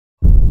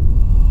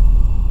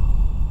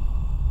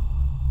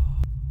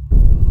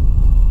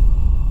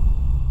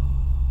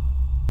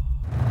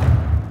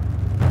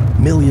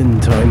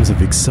million times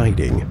of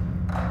exciting,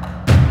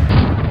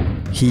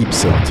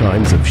 heaps of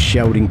times of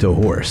shouting to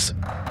hoarse,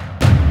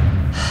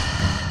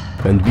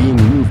 and being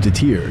moved to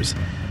tears.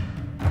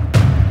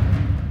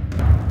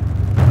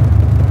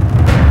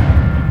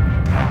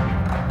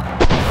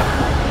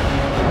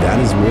 That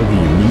is where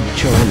the unique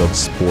charm of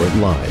sport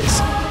lies.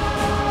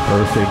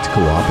 Perfect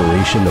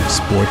cooperation of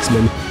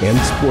sportsmen and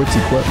sports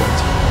equipment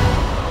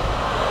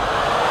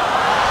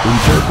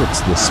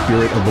interprets the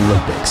spirit of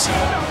Olympics,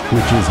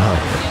 which is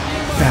higher,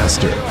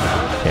 faster,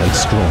 and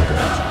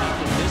stronger.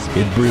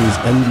 It brings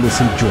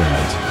endless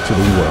enjoyment to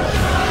the world.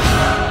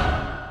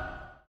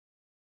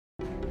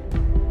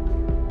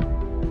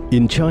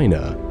 In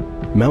China,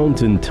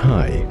 Mountain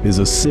Tai is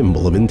a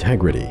symbol of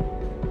integrity.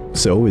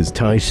 So is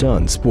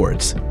Taishan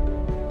Sports.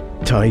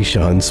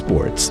 Taishan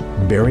Sports,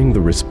 bearing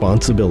the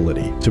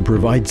responsibility to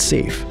provide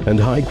safe and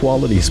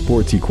high-quality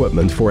sports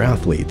equipment for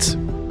athletes,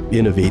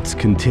 innovates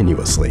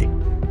continuously.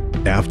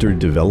 After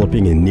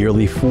developing in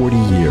nearly 40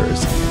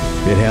 years,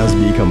 it has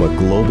become a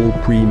global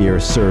premier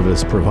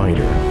service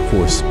provider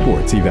for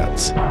sports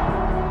events.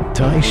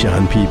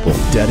 Taishan people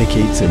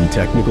dedicates in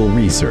technical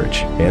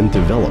research and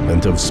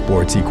development of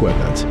sports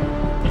equipment.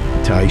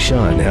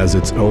 Taishan has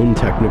its own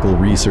technical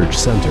research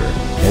center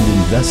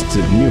and invests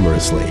it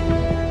numerously,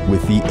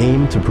 with the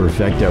aim to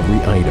perfect every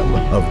item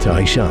of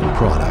Taishan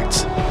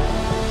products.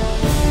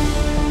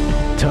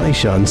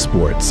 Taishan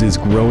Sports is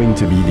growing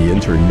to be the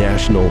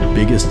international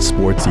biggest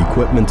sports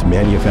equipment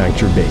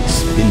manufacturer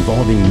base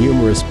involving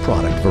numerous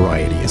product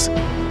varieties.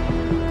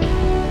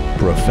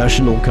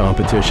 Professional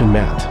competition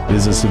mat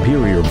is a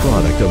superior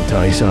product of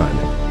Taishan.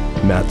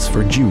 Mats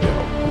for judo,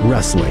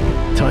 wrestling,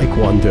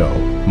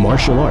 taekwondo,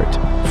 martial art,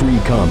 free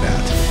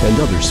combat, and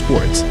other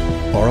sports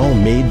are all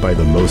made by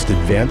the most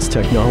advanced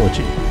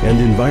technology and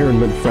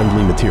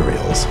environment-friendly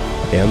materials,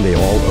 and they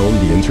all own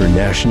the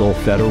International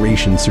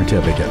Federation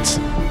certificates.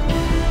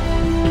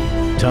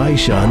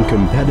 Taishan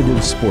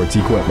competitive sports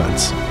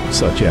equipments,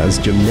 such as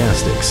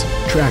gymnastics,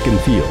 track and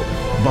field,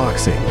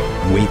 boxing,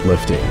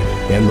 weightlifting,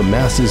 and the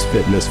masses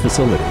fitness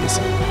facilities,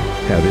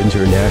 have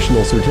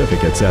international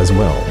certificates as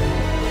well.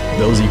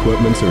 Those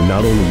equipments are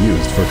not only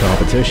used for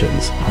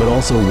competitions, but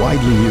also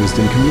widely used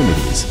in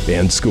communities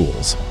and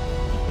schools.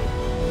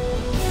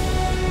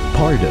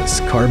 Pardus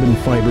carbon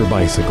fiber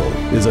bicycle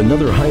is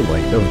another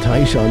highlight of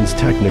Taishan's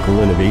technical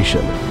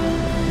innovation.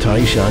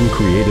 Taishan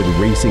created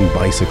racing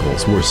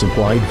bicycles were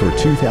supplied for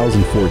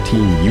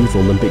 2014 Youth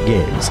Olympic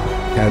Games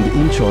and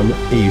Incheon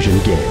Asian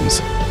Games.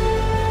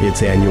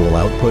 Its annual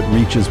output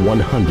reaches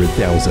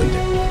 100,000.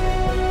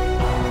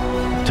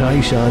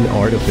 Taishan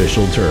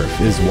Artificial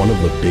Turf is one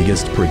of the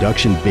biggest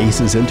production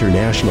bases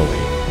internationally.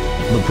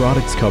 The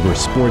products cover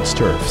sports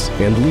turfs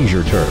and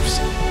leisure turfs,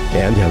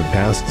 and have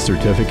passed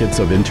certificates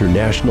of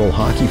International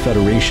Hockey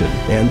Federation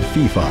and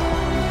FIFA.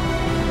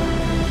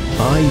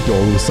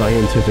 iDong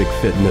Scientific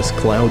Fitness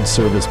Cloud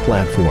Service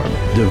Platform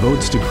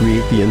devotes to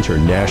create the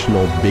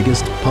international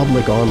biggest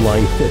public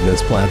online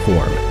fitness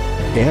platform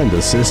and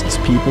assists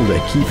people to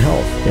keep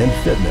health and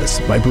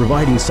fitness by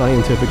providing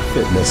scientific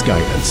fitness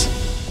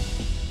guidance.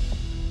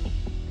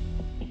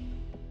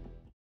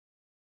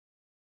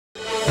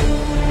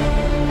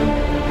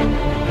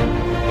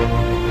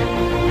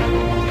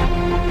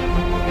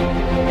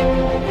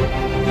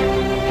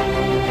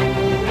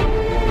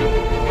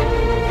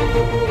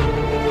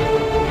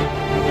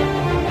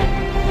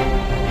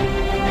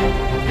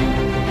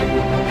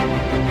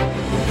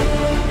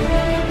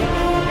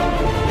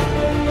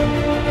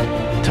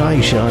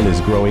 Taishan is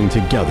growing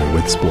together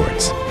with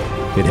sports.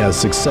 It has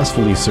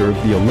successfully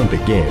served the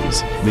Olympic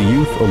Games, the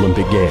Youth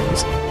Olympic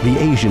Games, the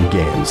Asian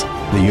Games,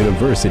 the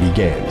University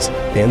Games,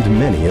 and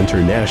many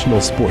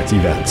international sports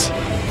events.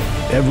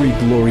 Every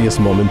glorious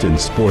moment in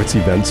sports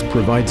events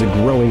provides a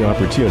growing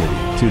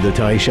opportunity to the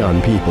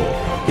Taishan people.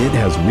 It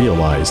has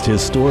realized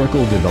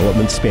historical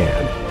development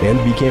span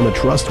and became a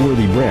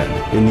trustworthy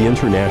brand in the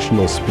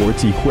international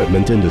sports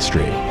equipment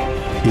industry.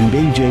 In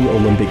Beijing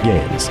Olympic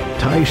Games,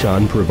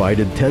 Taishan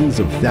provided tens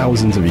of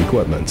thousands of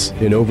equipments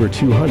in over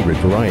 200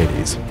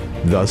 varieties,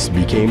 thus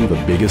became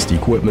the biggest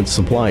equipment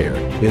supplier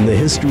in the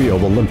history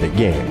of Olympic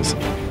Games.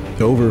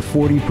 Over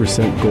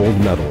 40% gold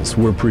medals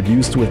were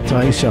produced with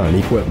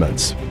Taishan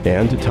equipments,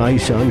 and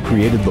Taishan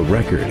created the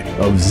record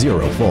of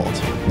 0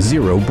 fault,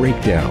 0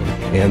 breakdown,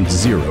 and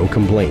 0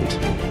 complaint.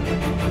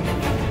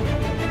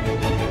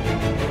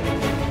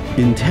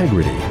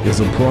 Integrity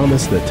is a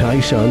promise that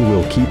Taishan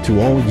will keep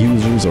to all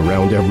users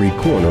around every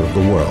corner of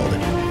the world.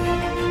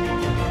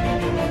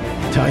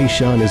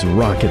 Taishan is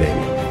rocketing.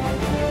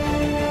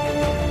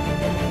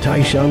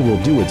 Taishan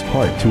will do its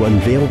part to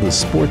unveil the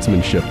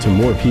sportsmanship to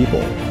more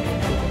people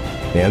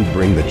and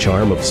bring the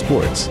charm of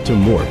sports to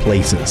more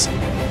places.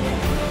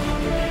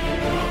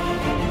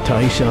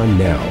 Taishan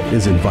now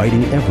is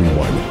inviting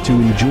everyone to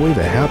enjoy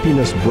the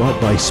happiness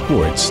brought by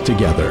sports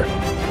together.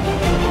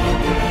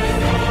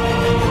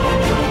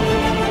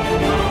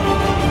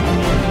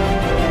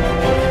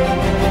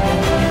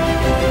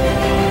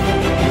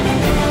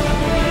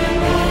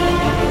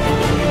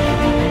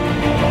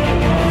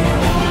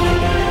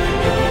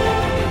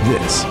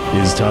 This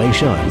is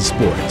Taishan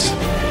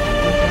Sports.